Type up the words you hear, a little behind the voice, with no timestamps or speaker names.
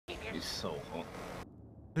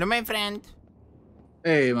Hello, my friend.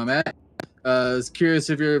 Hey, my man. I was curious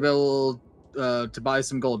if you're available to buy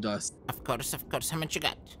some gold dust. Of course, of course. How much you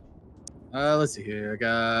got? Let's see here. I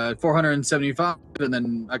got 475, and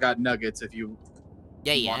then I got nuggets if you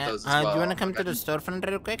want those as well. Do you want to come to the storefront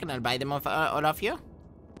real quick, and I'll buy them off all of you?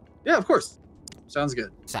 Yeah, of course. Sounds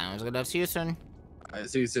good. Sounds good. I'll see you soon. Alright,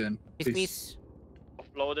 see you soon. Peace.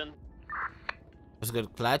 Offloading. What's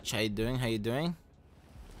good, Clutch? How you doing? How you doing?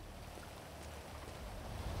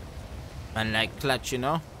 Unlike Clutch, you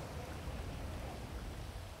know.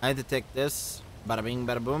 I had to take this. Bada bing,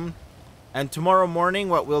 bada boom. And tomorrow morning,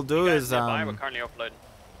 what we'll do is we're currently offloading.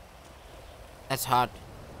 That's hot.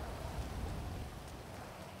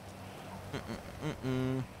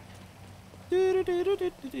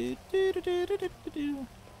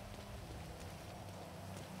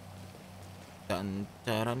 Dun,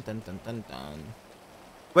 dun, dun, dun, dun, dun.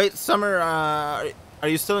 Wait, Summer, are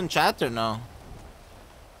you still in chat or no?